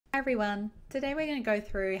Hi everyone, today we're going to go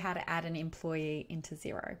through how to add an employee into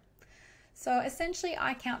Xero. So essentially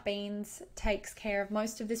iCountBeans takes care of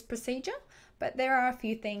most of this procedure, but there are a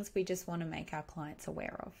few things we just want to make our clients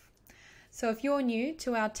aware of. So if you're new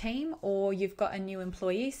to our team or you've got a new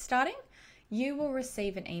employee starting, you will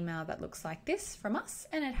receive an email that looks like this from us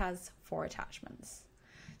and it has 4 attachments.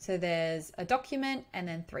 So there's a document and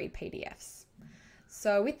then 3 PDFs.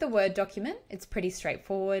 So with the Word document, it's pretty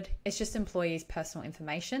straightforward. It's just employees' personal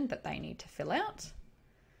information that they need to fill out.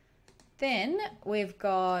 Then we've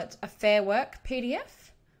got a Fair Work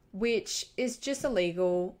PDF, which is just a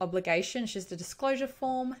legal obligation. It's just a disclosure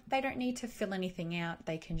form. They don't need to fill anything out.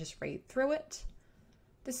 They can just read through it.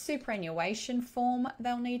 The superannuation form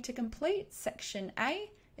they'll need to complete. Section A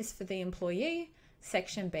is for the employee.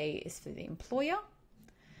 Section B is for the employer.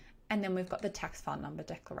 And then we've got the tax file number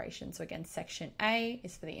declaration. So again, section A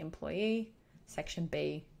is for the employee, section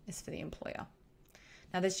B is for the employer.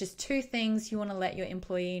 Now there's just 2 things you want to let your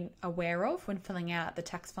employee aware of when filling out the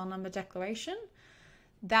tax file number declaration.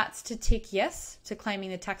 That's to tick yes to claiming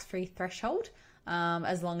the tax-free threshold,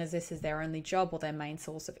 as long as this is their only job or their main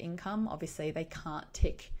source of income. Obviously they can't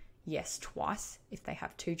tick yes twice if they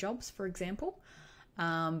have 2 jobs, for example.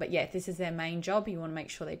 But yeah, if this is their main job, you want to make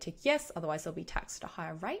sure they tick yes, otherwise they'll be taxed at a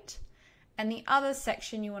higher rate. And the other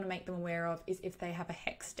section you want to make them aware of is if they have a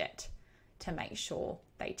HEX debt, to make sure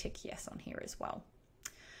they tick yes on here as well.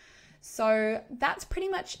 So that's pretty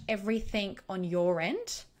much everything on your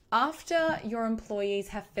end. After your employees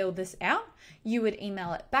have filled this out, you would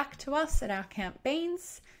email it back to us at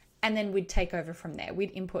iCountBeans, and then we'd take over from there.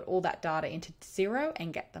 We'd input all that data into Xero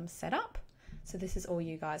and get them set up. So this is all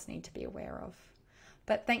you guys need to be aware of.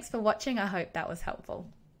 But thanks for watching. I hope that was helpful.